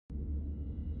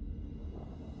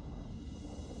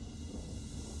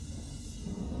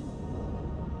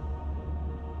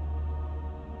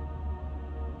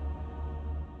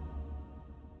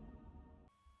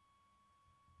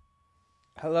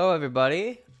Hello,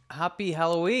 everybody. Happy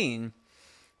Halloween.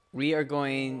 We are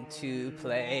going to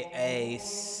play a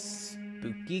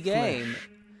spooky game.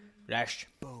 Flesh.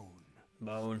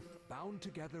 Bone. Bound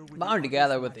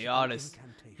together with the oddest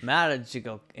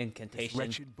magical incantation.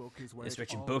 This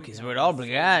wretched book is where it all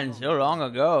began so long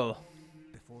ago.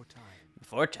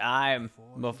 Before time.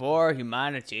 Before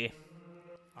humanity.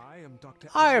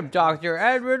 I am Dr.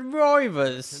 Edward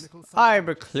Roivas. I am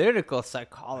a clinical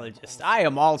psychologist. I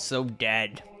am also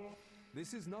dead.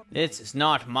 This is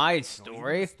not my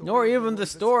story, nor even the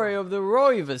story of the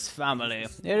Roivas family.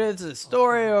 It is the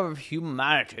story of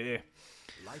humanity.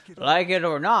 Like it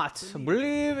or not,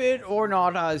 believe it or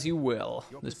not as you will.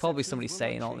 There's probably somebody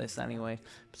saying all this anyway.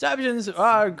 Perceptions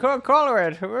are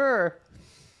colored. Humanity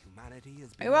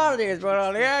has been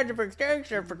on the edge of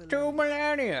extinction for 2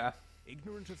 millennia.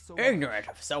 Ignorant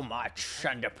of so much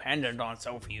and dependent on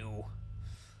so few.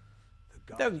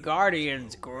 The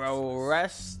Guardians grow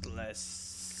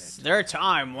restless. Their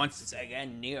time once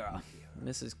again near.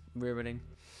 This is riveting.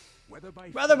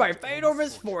 Whether by fate or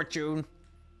misfortune,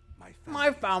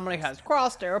 my family has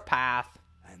crossed their path,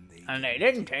 and they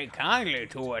didn't take kindly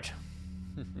to it.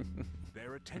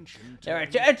 Their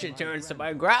attention turns to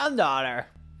my granddaughter.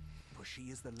 For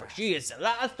she is the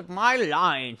last of my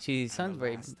line. She sounds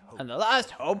very... And the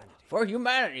last hope for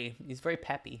humanity. He's very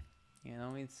peppy. You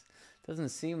know, he's... Doesn't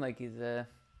seem like he's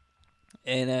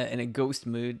in a ghost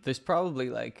mood. There's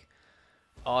probably, like,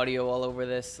 audio all over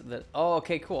this. Oh,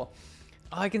 okay, cool.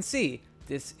 Oh, I can see.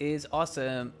 This is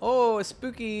awesome. Oh,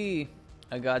 spooky.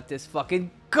 I got this fucking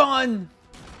gun.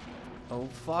 Oh,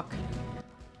 fuck.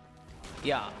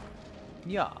 Yeah.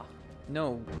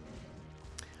 No.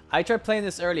 I tried playing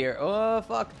this earlier. Oh,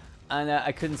 fuck. And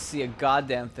I couldn't see a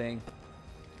goddamn thing.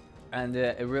 And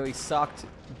it really sucked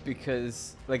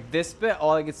because, like, this bit,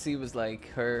 all I could see was, like,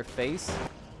 her face.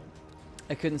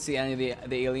 I couldn't see any of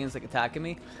the aliens, like, attacking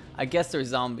me. I guess they're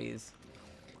zombies.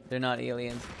 They're not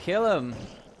aliens. Kill them.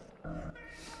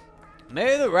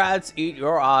 May the rats eat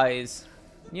your eyes.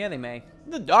 Yeah, they may.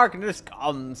 The darkness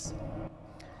comes.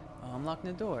 Oh, I'm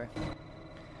locking the door.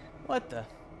 What the?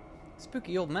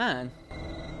 Spooky old man.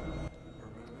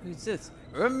 Who's this?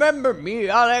 Remember me,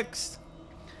 Alex?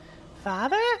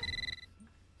 Father?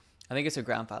 I think it's her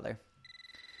grandfather.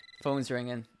 Phone's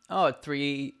ringing. Oh, at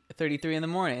 3:33 in the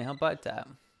morning. How about that?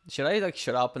 Should I, like,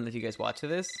 shut up and let you guys watch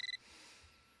this?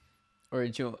 Or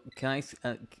can I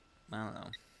don't know.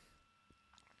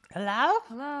 Hello?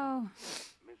 Hello.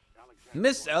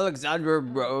 Miss Alexandra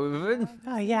Roven?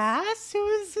 Oh, yes? Who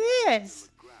is this?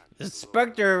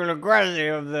 Inspector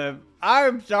Legrezzi of the...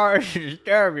 I'm sorry to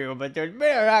disturb you, but there's been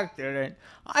an accident.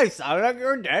 I sound like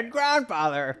your dead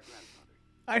grandfather.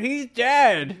 And he's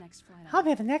dead. I'll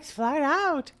be the next flight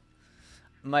out.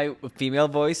 My female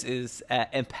voice is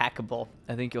impeccable.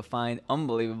 I think you'll find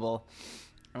unbelievable.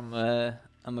 I'm a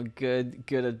good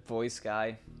at voice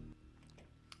guy.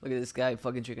 Look at this guy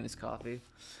fucking drinking his coffee.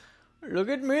 Look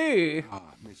at me.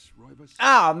 Miss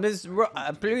Roivas. Miss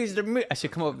pleased to meet. I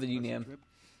should come up with a new name.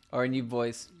 Or a new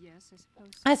voice. Yes,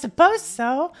 I suppose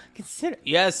so. Consider.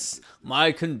 Yes,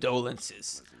 my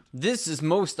condolences. This is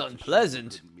most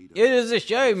unpleasant. It is a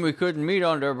shame we couldn't meet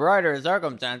under brighter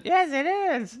circumstances. Yes, it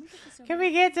is. Can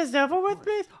we get this over with,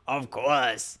 please? Of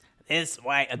course. This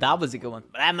way. That was a good one.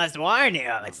 But I must warn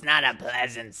you, it's not a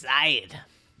pleasant sight.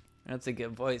 That's a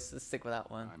good voice. Let's stick with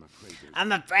that one.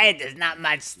 I'm afraid there's not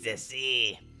much to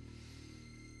see.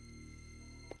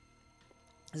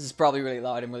 This is probably really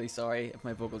loud. I'm really sorry if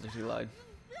my vocals are too loud.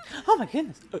 Oh my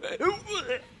goodness.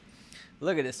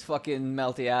 Look at this fucking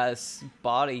melty ass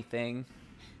body thing.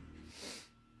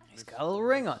 He's got a little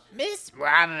ring on. Miss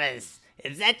Roivas,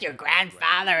 is that your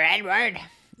grandfather, Edward?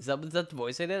 Is that the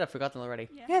voice I did? I forgot them already.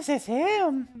 Yes, it's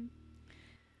him.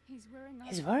 He's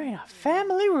wearing a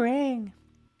family ring.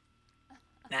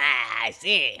 Ah, I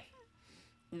see.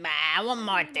 One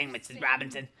more thing, Mrs.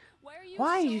 Robinson.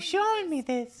 Why are you showing me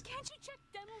this?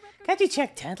 Can't you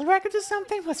check dental records or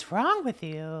something? What's wrong with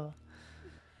you?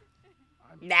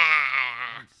 Nah,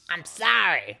 I'm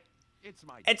sorry.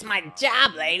 It's my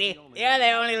job, lady. You're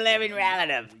the only living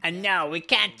relative. And no, we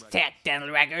can't check dental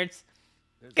records.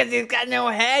 Because he's got no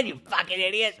head, you fucking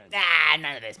idiot. Ah,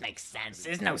 none of this makes sense.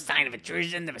 There's no sign of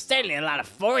intrusion. There was certainly a lot of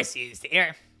force used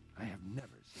here.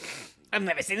 I've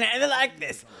never seen anything like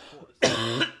this.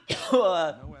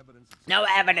 No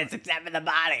evidence except for the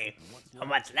body. And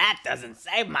what's that doesn't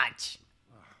say much.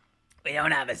 We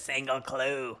don't have a single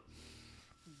clue.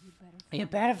 You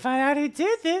better find out who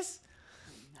did this.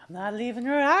 I'm not leaving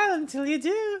Rhode Island until you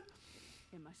do.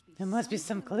 There must be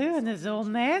some clue in this old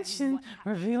mansion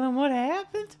revealing what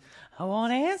happened. I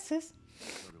want answers.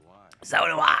 So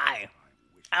do I.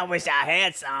 I wish I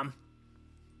had some.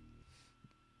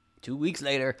 2 weeks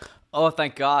later. Oh,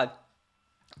 thank God.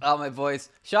 Oh, my voice.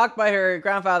 Shocked by her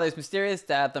grandfather's mysterious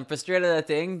death and frustrated at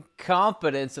the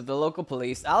incompetence of the local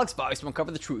police, Alex vows to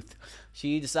uncover the truth.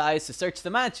 She decides to search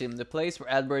the mansion, the place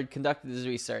where Edward conducted his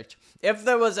research. If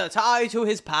there was a tie to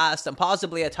his past and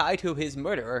possibly a tie to his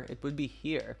murderer, it would be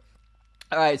here.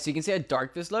 Alright, so you can see how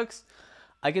dark this looks.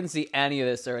 I couldn't see any of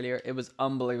this earlier. It was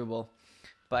unbelievable.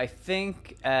 But I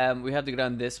think we have to go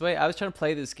down this way. I was trying to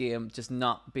play this game, just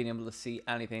not being able to see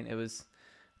anything. It was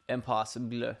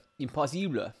impossible.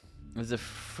 Impossible, as the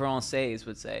Français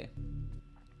would say.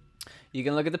 You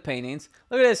can look at the paintings.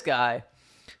 Look at this guy.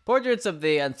 Portraits of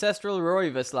the ancestral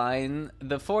Roivas line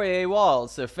the foyer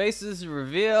walls. Their faces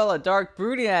reveal a dark,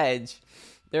 brooding edge.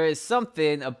 There is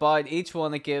something about each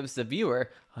one that gives the viewer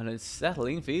an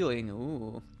unsettling feeling.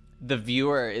 Ooh. The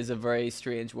viewer is a very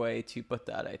strange way to put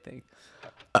that, I think.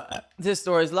 This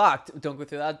door is locked. Don't go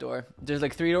through that door. There's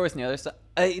like 3 doors on the other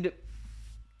side.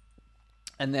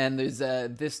 And then there's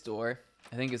this door.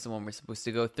 I think it's the one we're supposed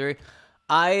to go through.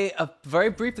 I very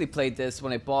briefly played this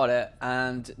when I bought it.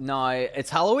 And now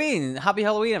it's Halloween. Happy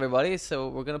Halloween, everybody. So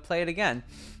we're going to play it again.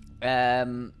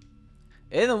 In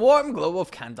the warm glow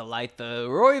of candlelight, the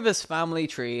Roivas family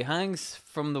tree hangs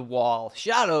from the wall.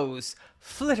 Shadows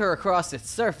flitter across its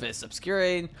surface,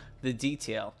 obscuring the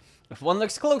detail. If one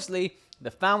looks closely,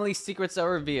 the family's secrets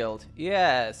are revealed.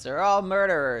 Yes, they're all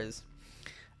murderers.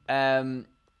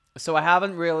 So I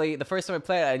haven't really... The first time I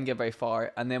played it, I didn't get very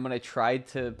far. And then when I tried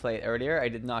to play it earlier, I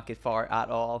did not get far at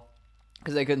all.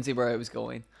 Because I couldn't see where I was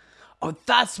going. Oh,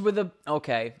 that's where the...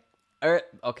 Okay.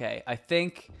 Okay, I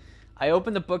think... I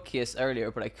opened the bookcase earlier,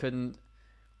 but I couldn't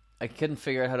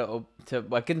figure out how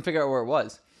I couldn't figure out where it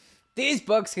was. These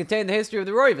books contain the history of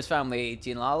the Roivas family,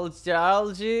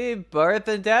 genealogy, birth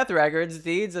and death records,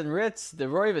 deeds, and writs. The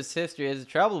Roivas history is a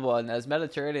troubled one, as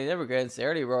Mediterranean immigrants, the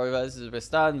early Roivas, were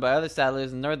stunned by other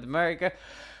settlers in North America.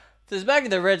 Suspecting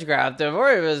the witchcraft, the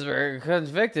Roivas were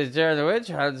convicted during the witch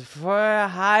hunts for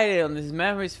hiding on these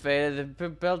memories faded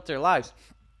and built their lives.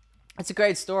 It's a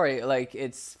great story. Like,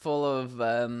 it's full of,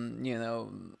 you know,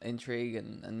 intrigue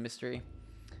and mystery.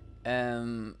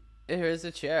 Here's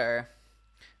a chair.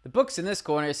 The books in this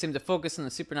corner seem to focus on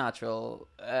the supernatural.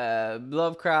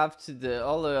 Lovecraft,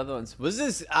 all the other ones. Was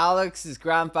this Alex's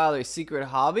grandfather's secret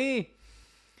hobby?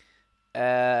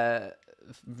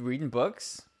 Reading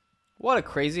books? What a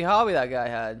crazy hobby that guy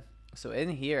had. So in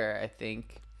here, I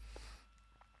think,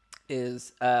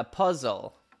 is a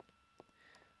puzzle.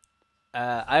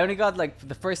 I only got, like,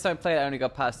 the first time I played, I only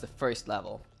got past the first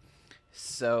level.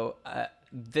 So,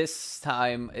 this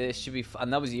time, it should be,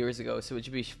 and that was years ago, so it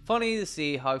should be funny to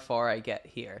see how far I get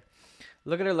here.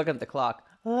 Look at her looking at the clock.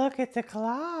 Look at the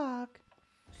clock.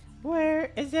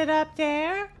 Where is it up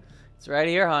there? It's right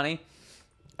here, honey.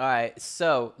 Alright,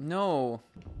 so, no.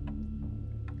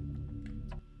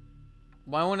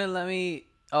 Why won't it let me...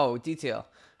 Oh, detail.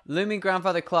 Looming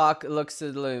grandfather clock looks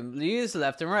at the loom. Use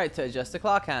left and right to adjust the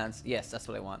clock hands. Yes, that's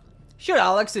what I want. Should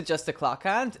Alex adjust the clock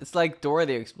hand? It's like Dora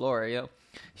the Explorer, you know.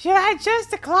 Should I adjust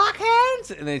the clock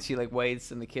hands? And then she like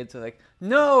waits and the kids are like,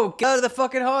 no, get out of the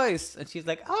fucking house. And she's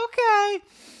like, okay.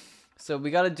 So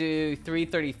we gotta do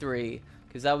 3:33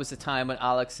 because that was the time when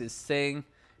Alex's thing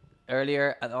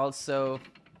earlier. And also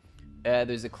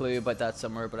there's a clue about that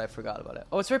somewhere, but I forgot about it.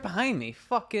 Oh, it's right behind me.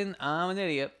 Fucking, I'm an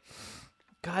idiot.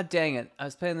 God dang it. I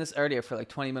was playing this earlier for like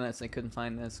 20 minutes and I couldn't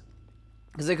find this.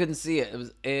 Because I couldn't see it. It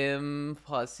was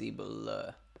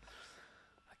impossible.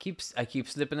 I keep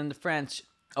slipping into French.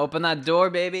 Open that door,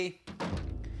 baby.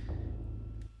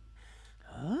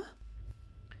 Huh?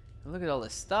 Look at all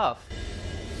this stuff.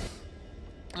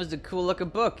 It was a cool looking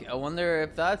book. I wonder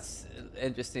if that's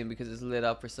interesting because it's lit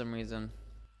up for some reason.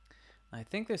 I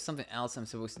think there's something else I'm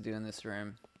supposed to do in this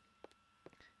room.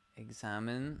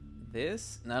 Examine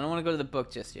this. No, I don't want to go to the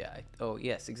book just yet. Oh,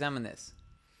 yes, examine this.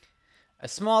 A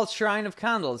small shrine of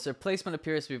candles. Their placement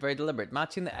appears to be very deliberate,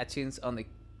 matching the etchings on the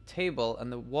table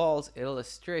and the wall's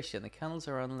illustration. The candles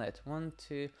are unlit. 1,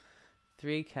 2,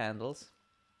 3 candles.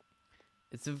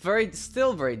 It's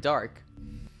still very dark.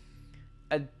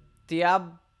 A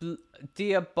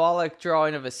diabolic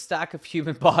drawing of a stack of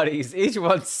human bodies, each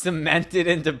one cemented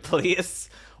into place.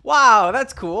 Wow,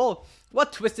 that's cool.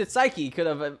 What twisted psyche could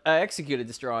have executed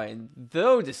this drawing?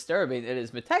 Though disturbing, it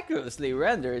is meticulously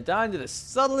rendered down to the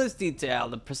subtlest detail,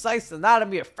 the precise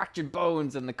anatomy of fractured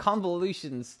bones and the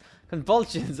convulsions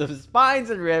of spines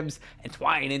and ribs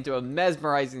entwine into a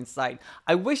mesmerizing sight.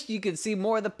 I wish you could see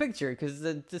more of the picture because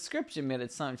the description made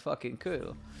it sound fucking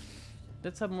cool.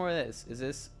 Let's have more of this.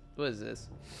 What is this?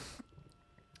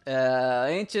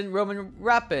 Ancient Roman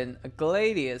weapon, a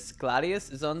gladius.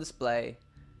 Gladius is on display.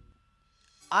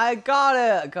 I got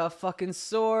it! I got a fucking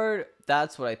sword.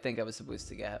 That's what I think I was supposed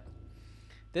to get.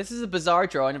 This is a bizarre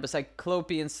drawing of a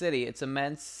cyclopean city. Its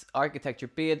immense architecture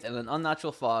bathed in an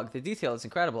unnatural fog. The detail is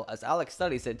incredible. As Alex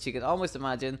studies it, she can almost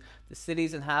imagine the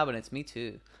city's inhabitants. Me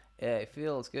too. Yeah, it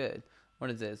feels good. What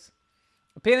is this?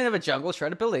 A painting of a jungle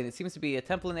shrouded building. It seems to be a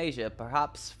temple in Asia,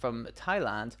 perhaps from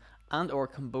Thailand and or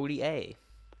Cambodia.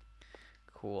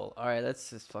 Cool. Alright, let's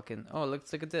just fucking... Oh,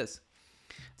 let's look at this.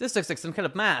 This looks like some kind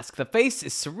of mask. The face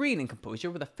is serene in composure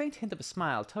with a faint hint of a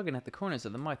smile tugging at the corners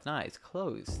of the mouth and eyes,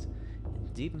 closed in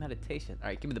deep meditation.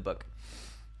 Alright, give me the book.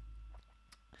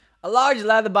 A large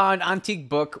leather-bound antique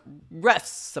book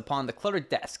rests upon the cluttered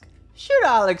desk. Should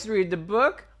Alex read the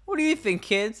book? What do you think,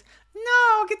 kids?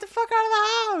 No, get the fuck out of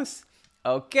the house.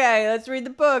 Okay, let's read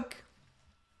the book.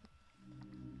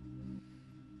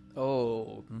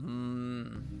 Oh,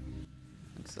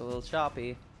 looks a little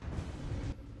choppy.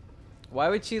 Why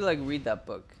would she, like, read that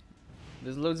book?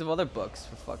 There's loads of other books,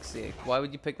 for fuck's sake. Why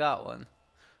would you pick that one?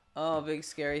 Oh, big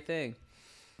scary thing.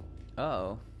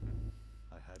 Uh-oh.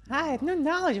 I had no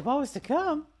knowledge of what was to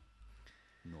come.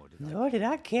 Nor did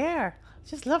I care. I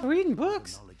just love reading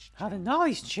books. How the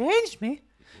knowledge changed me,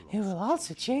 it will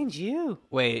also change you.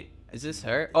 Wait, is this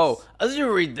her? Oh, as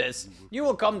you read this, you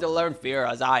will come to learn fear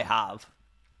as I have.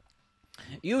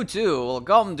 You too will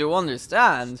come to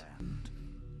understand.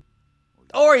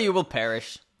 Or you will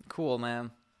perish. Cool,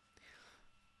 man.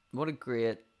 What a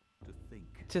great...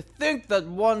 To think that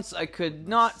once I could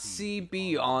not see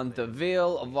beyond the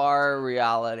veil of our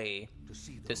reality.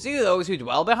 To see those who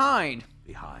dwell behind.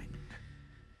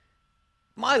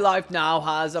 My life now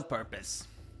has a purpose.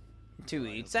 To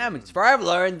eat sandwiches. For I've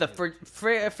learned the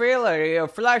frailty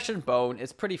of flesh and bone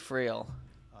is pretty frail.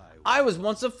 I was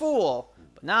once a fool,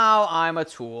 but now I'm a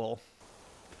tool.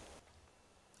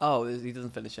 Oh, he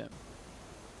doesn't finish it.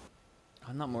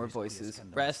 Oh, not more voices.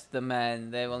 Rest the men,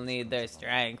 they will need their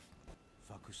strength.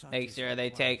 Make sure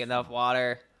they take enough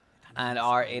water and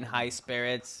are in high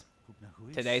spirits.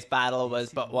 Today's battle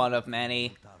was but one of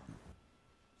many.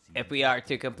 If we are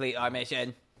to complete our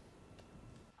mission.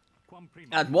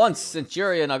 At once,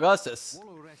 Centurion Augustus,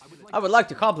 I would like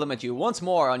to compliment you once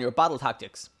more on your battle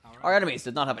tactics. Our enemies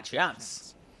did not have a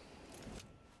chance.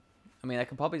 I mean, I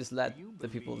could probably just let the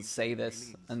people say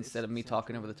this instead of me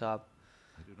talking over the top.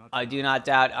 I do not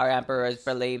doubt our Emperor's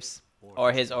beliefs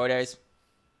or his orders.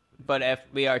 But if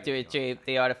we are to achieve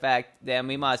the artifact, then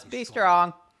we must be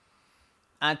strong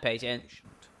and patient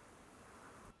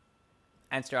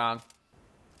and strong.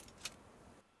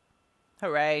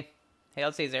 Hooray.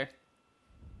 Hail Caesar.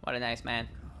 What a nice man.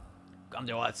 Come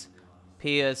to us.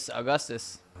 Pius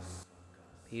Augustus.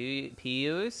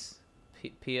 Pius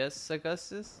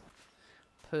Augustus?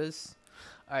 Pius.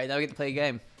 Alright, now we get to play a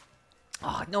game.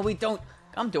 Oh, no, we don't.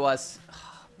 Come to us.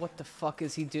 What the fuck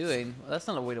is he doing? Well, that's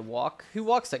not a way to walk. Who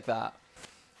walks like that?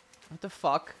 What the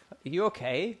fuck? Are you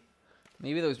okay?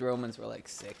 Maybe those Romans were, like,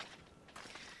 sick.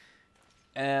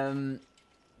 Oh,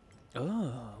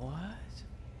 what?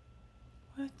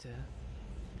 What the?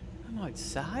 I'm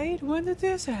outside? When did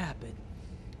this happen?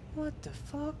 What the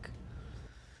fuck?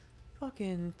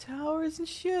 Fucking towers and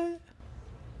shit.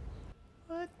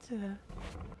 What the?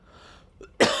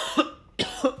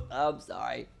 I'm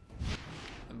sorry.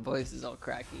 My voice is all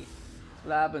cracky. That's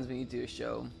what happens when you do a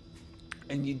show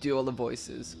and you do all the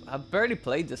voices. I've barely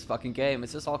played this fucking game.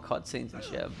 It's just all cutscenes and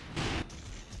shit.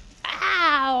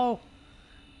 Ow!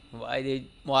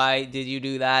 Why did you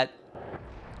do that?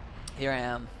 Here I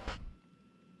am.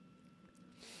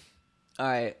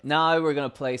 Alright, now we're gonna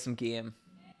play some game.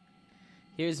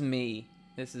 Here's me.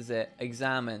 This is it.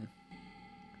 Examine.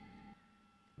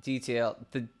 Detail.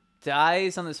 The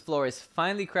dice on this floor is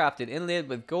finely crafted, inlaid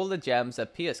with golden gems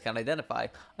that Pius can identify.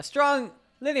 A strong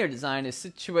linear design is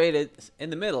situated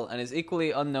in the middle and is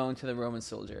equally unknown to the Roman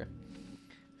soldier.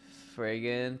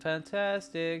 Friggin'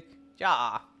 fantastic.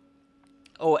 Ja.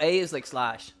 Oh, A is like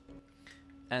slash.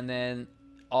 And then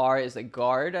R is like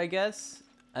guard, I guess.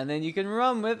 And then you can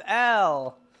run with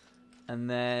L. And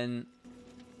then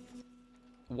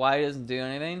Y doesn't do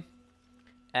anything.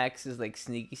 X is like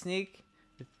sneaky sneak.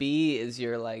 B is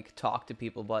your, like, talk to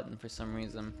people button for some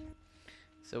reason.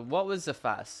 So what was the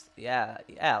fast? Yeah,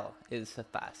 L is the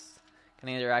fast. Can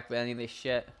I interact with any of this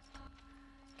shit?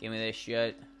 Give me this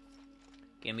shit.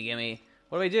 Gimme.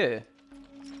 What do I do?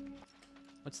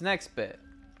 What's the next bit?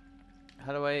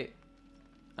 How do I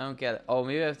don't get it. Oh,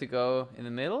 maybe I have to go in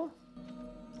the middle?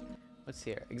 What's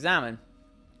here? Examine.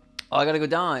 Oh, I gotta go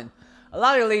down. A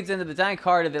ladder leads into the dank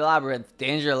heart of the labyrinth.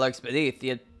 Danger lurks beneath.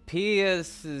 Yet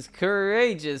Pius's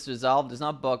courageous resolve does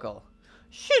not buckle.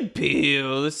 Should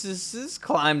Pius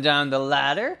climb down the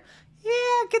ladder?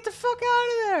 Yeah, get the fuck out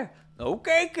of there.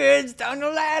 Okay, kids, down the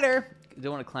ladder.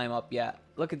 Don't want to climb up yet.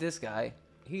 Look at this guy.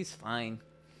 He's fine.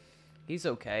 He's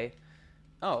okay.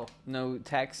 Oh, no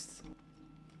text.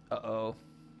 Uh-oh.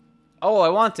 Oh, I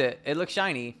want it. It looks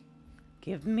shiny.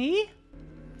 Give me?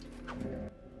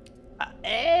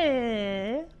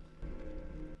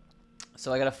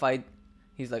 So I gotta fight.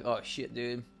 He's like, oh shit,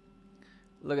 dude.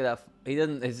 Look at that. He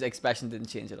didn't. His expression didn't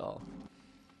change at all.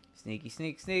 Sneaky,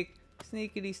 sneak, sneak,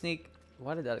 sneakity, sneak.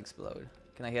 Why did that explode?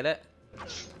 Can I hit it?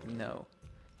 No.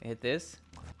 I hit this.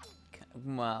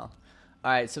 Well.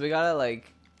 All right. So we gotta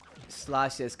like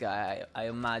slash this guy. I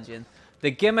imagine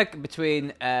the gimmick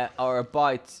between or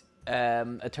about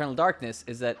Eternal Darkness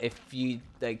is that if you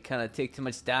like kind of take too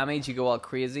much damage, you go all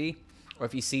crazy, or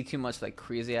if you see too much like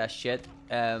crazy ass shit,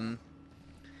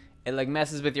 it like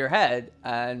messes with your head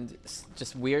and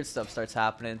just weird stuff starts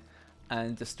happening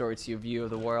and distorts your view of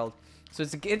the world. So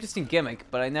it's an interesting gimmick,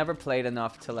 but I never played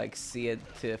enough to like see it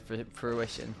to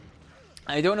fruition.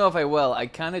 I don't know if I will. I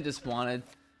kind of just wanted.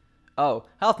 Oh,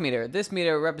 health meter. This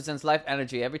meter represents life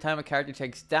energy. Every time a character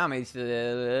takes damage,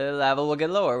 the level will get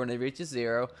lower. When it reaches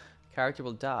 0, character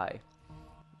will die.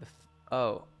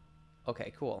 Oh,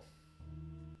 okay, cool.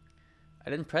 I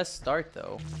didn't press start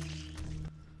though.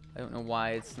 I don't know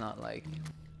why it's not like.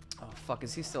 Oh fuck,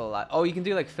 is he still alive? Oh, you can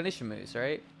do like finishing moves,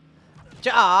 right?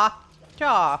 Ja,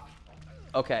 ja.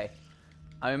 Okay,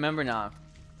 I remember now.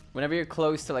 Whenever you're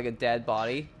close to like a dead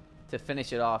body, to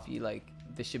finish it off, you like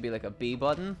there should be like a B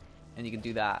button, and you can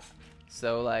do that.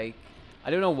 So like,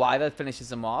 I don't know why that finishes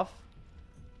him off,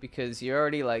 because you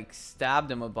already like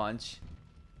stabbed him a bunch.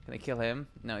 Can I kill him?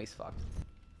 No, he's fucked.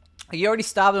 You already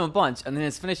stabbed him a bunch, and then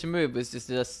his finishing move was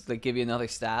just like give you another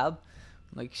stab.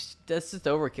 Like, that's just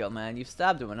overkill, man. You've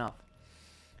stabbed him enough.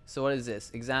 So what is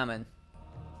this? Examine.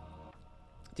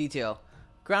 Detail.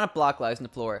 Granite block lies on the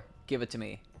floor. Give it to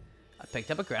me. I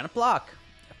picked up a granite block.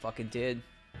 I fucking did.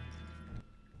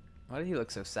 Why did he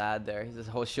look so sad there? His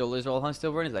whole shoulders all hunched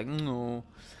over and he's like, no.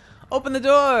 Open the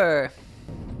door!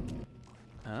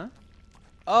 Huh?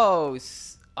 Oh,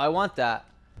 I want that.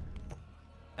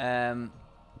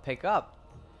 Pick up.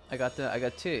 I got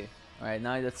 2. Alright,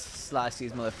 now let's slash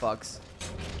these motherfuckers.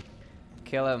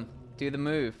 Kill him. Do the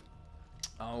move.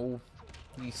 Oh,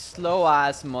 you slow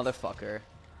ass motherfucker.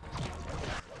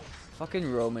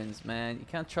 Fucking Romans, man. You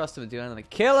can't trust him to do anything.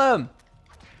 Kill him!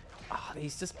 Oh,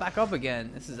 he's just back up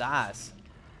again. This is ass.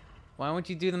 Why won't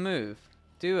you do the move?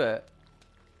 Do it.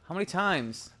 How many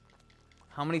times?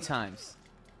 How many times?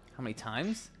 How many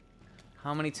times?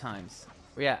 How many times?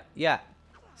 Yeah, yeah.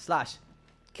 Slash.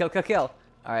 Kill, kill, kill.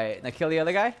 Alright, now kill the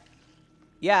other guy?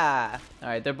 Yeah!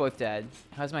 Alright, they're both dead.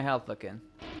 How's my health looking?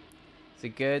 Is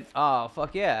it good? Oh,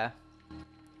 fuck yeah.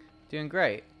 Doing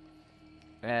great.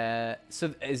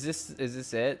 So is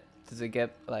this it? Does it get,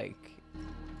 like,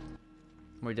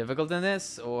 more difficult than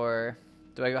this? Or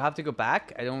do I have to go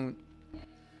back? I don't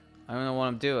know what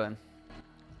I'm doing.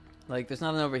 Like, there's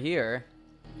nothing over here.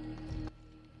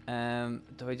 Do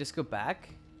I just go back?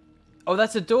 Oh,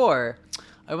 that's a door!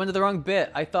 I went to the wrong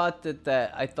bit. I thought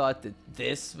that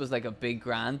this was like a big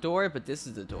grand door, but this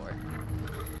is the door.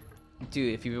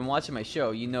 Dude, if you've been watching my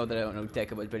show, you know that I don't know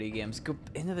dick about video games. Go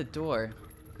into the door.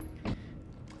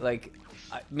 Like,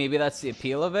 maybe that's the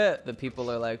appeal of it. That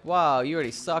people are like, wow, you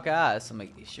already suck ass. I'm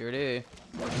like, you sure do.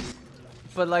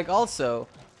 But like also,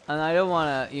 and I don't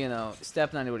want to, you know,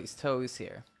 step on anybody's toes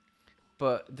here,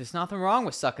 but there's nothing wrong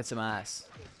with sucking some ass.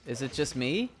 Is it just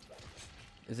me?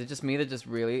 Is it just me that just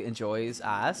really enjoys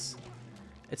ass?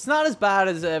 It's not as bad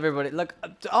as everybody. Look,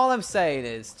 all I'm saying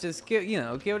is just give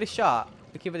it a shot,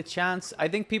 give it a chance. I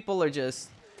think people are just,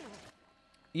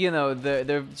 you know, they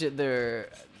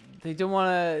don't want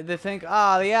to. They think,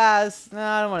 ah, the ass. No,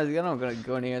 I don't want to. I'm not gonna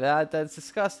go near that. That's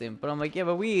disgusting. But I'm like, yeah,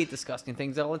 but we eat disgusting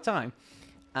things all the time,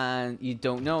 and you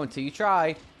don't know until you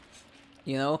try.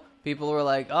 You know, people were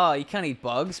like, oh, you can't eat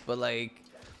bugs, but like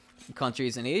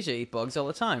countries in Asia eat bugs all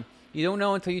the time. You don't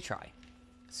know until you try.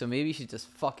 So maybe you should just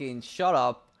fucking shut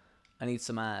up and eat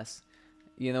some ass.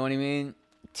 You know what I mean?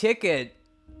 Ticket.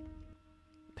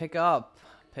 Pick up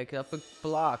a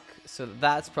block. So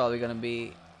that's probably gonna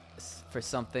be for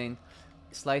something.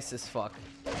 Slice this fuck.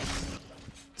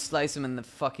 Slice him in the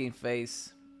fucking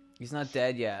face. He's not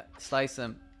dead yet. Slice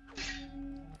him.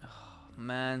 Oh,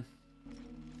 man.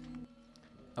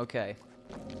 Okay.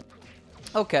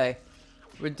 Okay.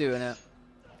 We're doing it.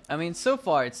 I mean, so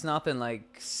far it's nothing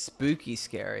like spooky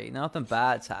scary. Nothing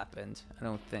bad's happened, I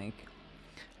don't think.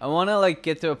 I want to like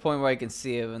get to a point where I can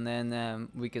see it, and then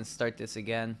we can start this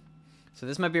again. So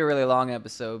this might be a really long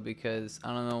episode because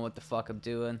I don't know what the fuck I'm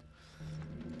doing.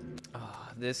 Oh,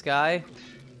 this guy?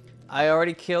 I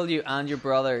already killed you and your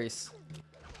brothers.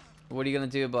 What are you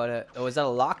gonna do about it? Oh, is that a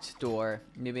locked door?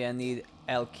 Maybe I need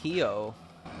El Kio.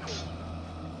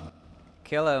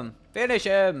 Kill him. Finish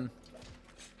him.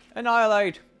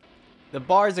 Annihilate. The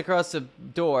bars across the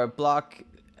door block.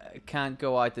 Can't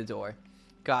go out the door.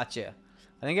 Gotcha.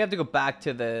 I think I have to go back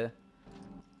to the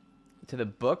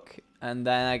book, and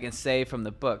then I can save from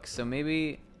the book. So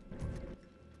maybe.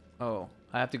 Oh,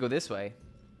 I have to go this way.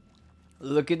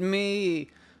 Look at me,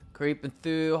 creeping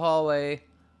through the hallway.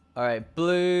 All right,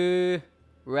 blue,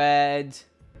 red,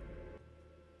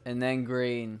 and then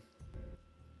green,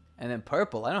 and then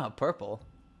purple. I don't have purple.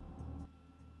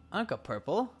 I don't got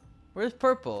purple. Where's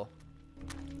purple?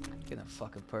 Get a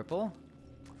fucking purple.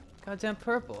 Goddamn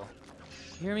purple.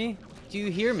 You hear me? Do you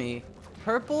hear me?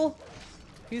 Purple?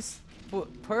 He's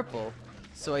purple.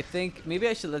 So I think maybe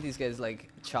I should let these guys like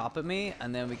chop at me,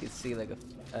 and then we could see like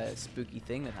a spooky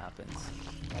thing that happens.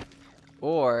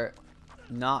 Or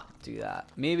not do that.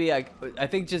 Maybe I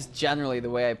think just generally the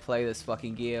way I play this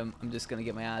fucking game, I'm just gonna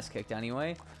get my ass kicked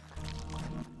anyway.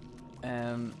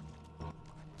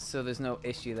 So there's no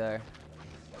issue there.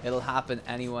 It'll happen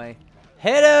anyway.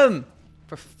 Hit him!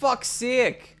 For fuck's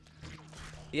sake!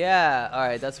 Yeah,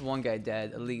 alright, that's one guy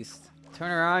dead, at least.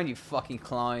 Turn around, you fucking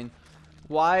clown.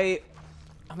 Why?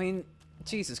 I mean,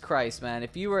 Jesus Christ, man.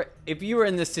 If you were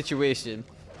in this situation,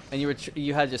 and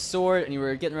you had your sword, and you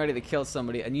were getting ready to kill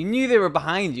somebody, and you knew they were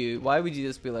behind you, why would you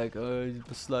just be like, oh,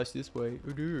 slash this way?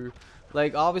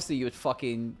 Like, obviously you would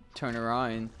fucking turn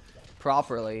around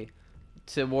properly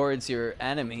towards your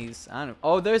enemies. I don't know.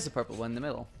 Oh, there's the purple one in the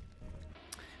middle.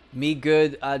 Me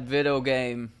good at video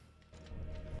game.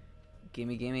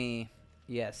 Gimme, gimme.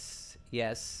 Yes,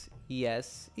 yes,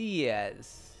 yes,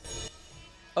 yes.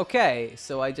 Okay,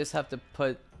 so I just have to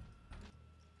put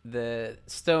the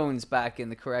stones back in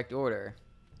the correct order,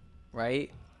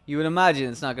 right? You would imagine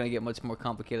it's not going to get much more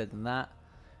complicated than that.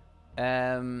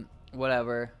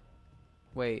 Whatever.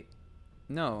 Wait.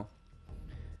 No.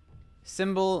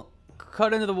 Symbol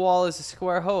cut into the wall is a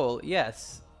square hole.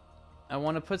 Yes. I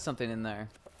want to put something in there.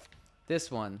 This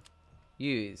one.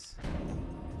 Use.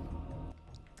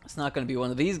 It's not going to be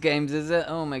one of these games, is it?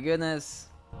 Oh my goodness.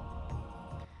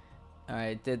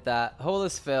 Alright, did that. Hole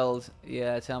is filled.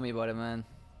 Yeah, tell me about it, man.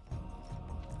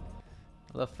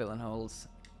 I love filling holes.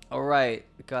 Alright,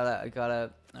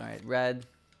 gotta. Alright, red.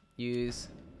 Use.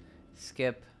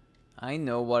 Skip. I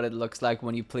know what it looks like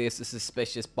when you place a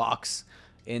suspicious box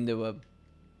into a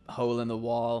hole in the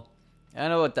wall. I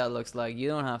know what that looks like. You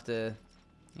don't have to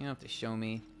show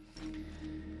me.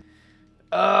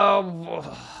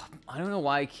 Oh, I don't know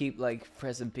why I keep like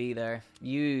pressing B there.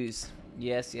 Use.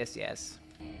 Yes, yes, yes.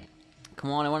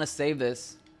 Come on, I want to save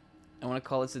this. I want to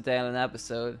call this a day on an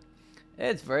episode.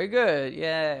 It's very good.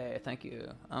 Yay, thank you.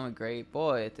 I'm a great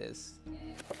boy at this.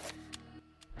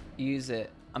 Use it.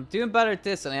 I'm doing better at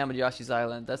this than I am at Yoshi's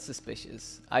Island. That's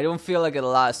suspicious. I don't feel like it'll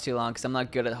last too long because I'm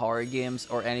not good at horror games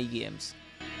or any games.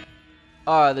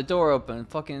 Oh, the door open.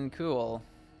 Fucking cool.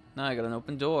 Now I got an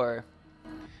open door.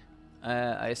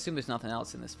 I assume there's nothing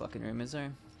else in this fucking room, is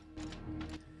there?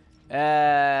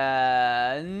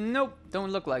 Nope.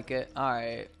 Don't look like it.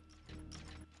 Alright.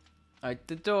 Alright,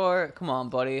 the door. Come on,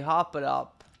 buddy. Hop it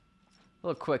up. A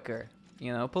little quicker.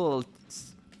 You know, put a little...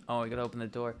 Oh, you gotta open the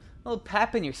door. A little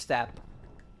pep in your step.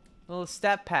 A little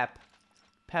step pep.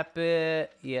 Pep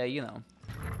it. Yeah, you know.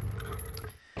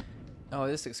 Oh,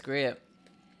 this looks great.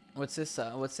 What's this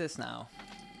now?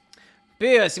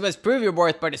 Pios, you must prove your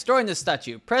worth by destroying the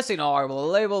statue. Pressing R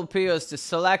will enable Pios to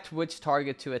select which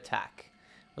target to attack.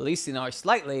 Releasing R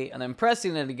slightly and then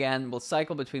pressing it again will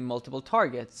cycle between multiple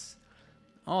targets.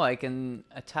 Oh, I can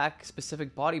attack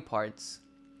specific body parts.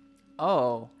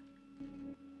 Oh.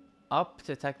 Up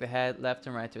to attack the head, left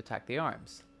and right to attack the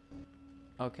arms.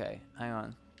 Okay, hang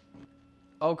on.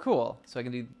 Oh, cool. So I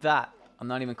can do that. I'm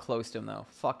not even close to him, though.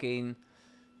 Fucking...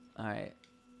 Alright.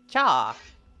 Cha!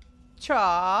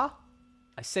 Cha!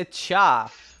 I said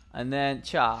cha. And then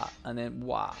cha. And then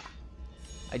wah.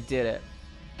 I did it.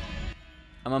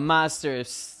 I'm a master of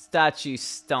statue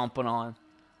stomping on.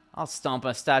 I'll stomp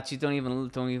on a statue. Don't even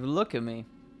look at me.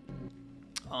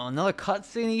 Oh, another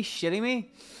cutscene? Are you shitting me?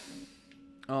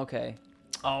 Okay.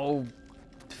 Oh,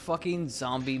 fucking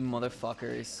zombie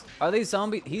motherfuckers. Are they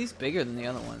zombie? He's bigger than the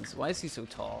other ones. Why is he so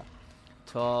tall?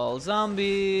 Tall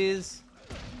zombies.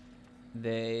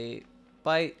 They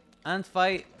bite and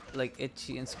fight like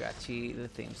Itchy and Scratchy, the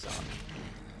theme song.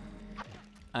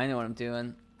 I know what I'm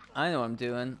doing. I know what I'm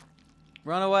doing.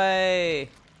 Run away!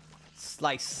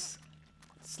 Slice.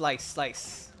 Slice,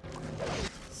 slice.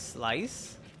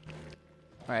 Slice?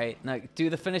 Alright, now do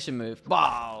the finishing move.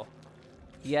 Wow!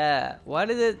 Yeah, why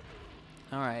did it...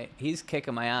 Alright, he's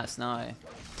kicking my ass now.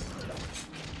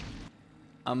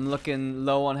 I'm looking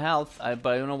low on health, but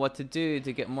I don't know what to do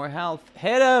to get more health.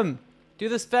 Hit him! Do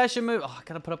the special move. Oh, I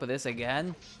gotta put up with this again.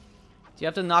 Do you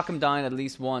have to knock him down at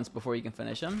least once before you can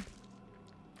finish him?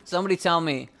 Somebody tell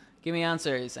me. Give me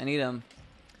answers. I need them.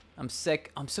 I'm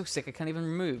sick. I'm so sick I can't even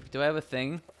move. Do I have a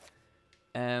thing?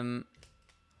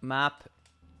 Map.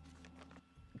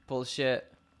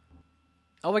 Bullshit.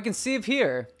 Oh, I can save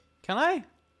here. Can I?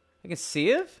 I can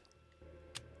save?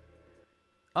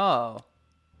 Oh.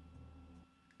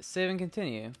 Save and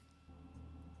continue.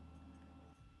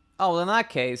 Oh, well, in that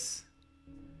case...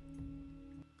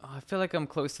 Oh, I feel like I'm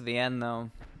close to the end, though.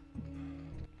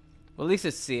 Well, at least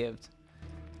it's saved.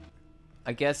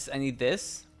 I guess I need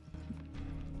this.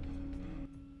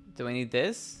 Do I need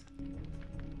this?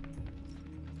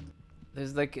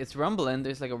 There's like... It's rumbling.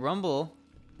 There's like a rumble.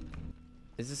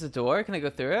 Is this a door? Can I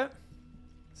go through it?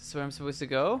 Is this where I'm supposed to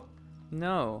go?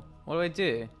 No. What do I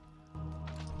do?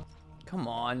 Come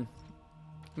on.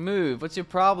 Move. What's your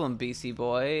problem, BC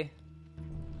boy?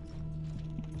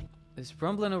 There's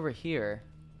rumbling over here.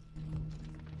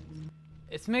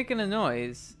 It's making a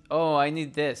noise. Oh, I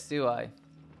need this, do I?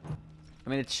 I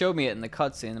mean, it showed me it in the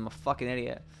cutscene. I'm a fucking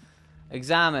idiot.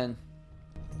 Examine.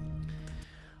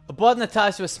 A button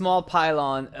attached to a small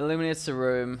pylon illuminates the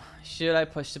room. Should I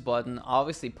push the button?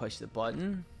 Obviously push the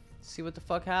button. See what the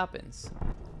fuck happens.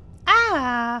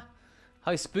 Ah!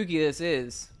 How spooky this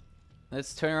is.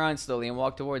 Let's turn around slowly and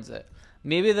walk towards it.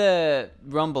 Maybe the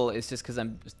rumble is just because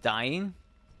I'm dying.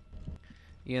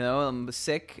 You know, I'm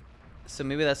sick. So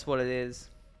maybe that's what it is.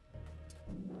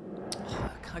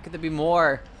 How could there be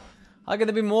more? How could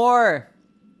there be more?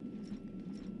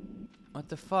 What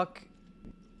the fuck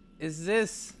is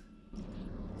this?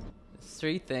 There's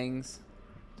 3 things.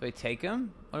 Do I take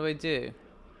them? What do I do?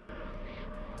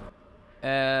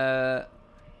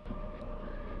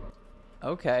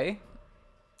 Okay.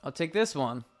 I'll take this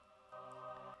one.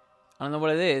 I don't know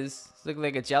what it is. It's looking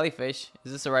like a jellyfish.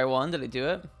 Is this the right one? Did I do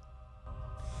it?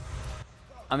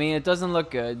 I mean, it doesn't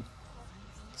look good.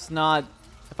 It's not...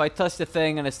 If I touched the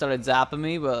thing and it started zapping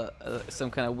me with some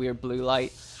kind of weird blue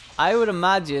light, I would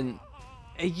imagine...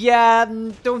 Yeah,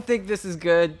 don't think this is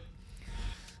good.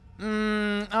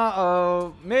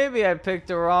 Uh-oh. Maybe I picked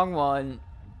the wrong one.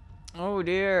 Oh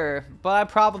dear. But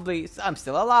I'm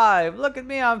still alive. Look at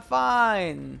me, I'm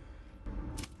fine.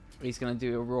 He's gonna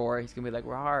do a roar. He's gonna be like,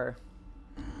 rawr.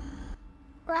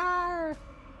 Rawr.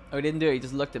 Oh, he didn't do it. He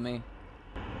just looked at me.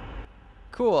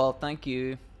 Cool, thank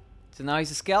you. So now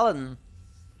he's a skeleton.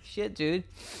 Shit, dude.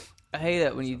 I hate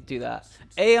it when you do that.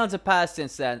 Aeons have passed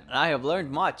since then, and I have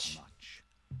learned much.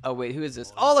 Oh wait, who is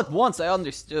this? All at once I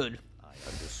understood.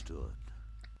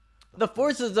 The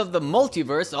forces of the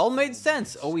multiverse all made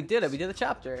sense. Oh, we did it. We did a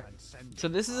chapter. So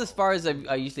this is as far as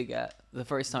I usually get. The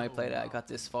first time I played it, I got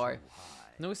this far.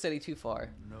 No steady too far.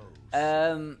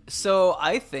 So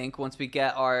I think once we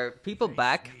get our people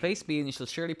back, face me and you shall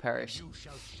surely perish.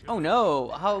 Oh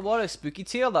no, what a spooky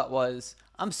tale that was.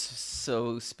 I'm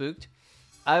so spooked.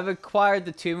 I've acquired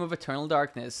the Tomb of Eternal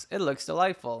Darkness. It looks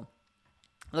delightful.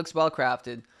 It looks well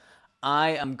crafted. I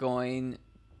am going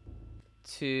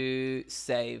to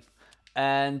save.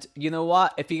 And you know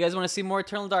what? If you guys want to see more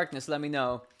Eternal Darkness, let me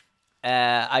know.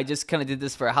 I just kind of did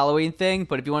this for a Halloween thing,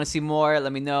 but if you want to see more,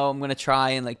 let me know. I'm going to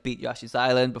try and like beat Yoshi's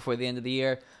Island before the end of the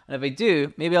year. And if I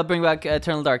do, maybe I'll bring back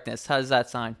Eternal Darkness. How does that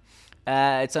sound?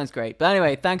 It sounds great. But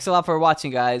anyway, thanks a lot for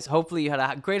watching, guys. Hopefully you had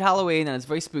a great Halloween and it's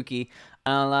very spooky.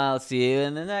 And I'll see you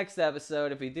in the next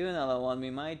episode. If we do another one,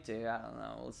 we might do. I don't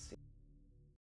know. We'll see.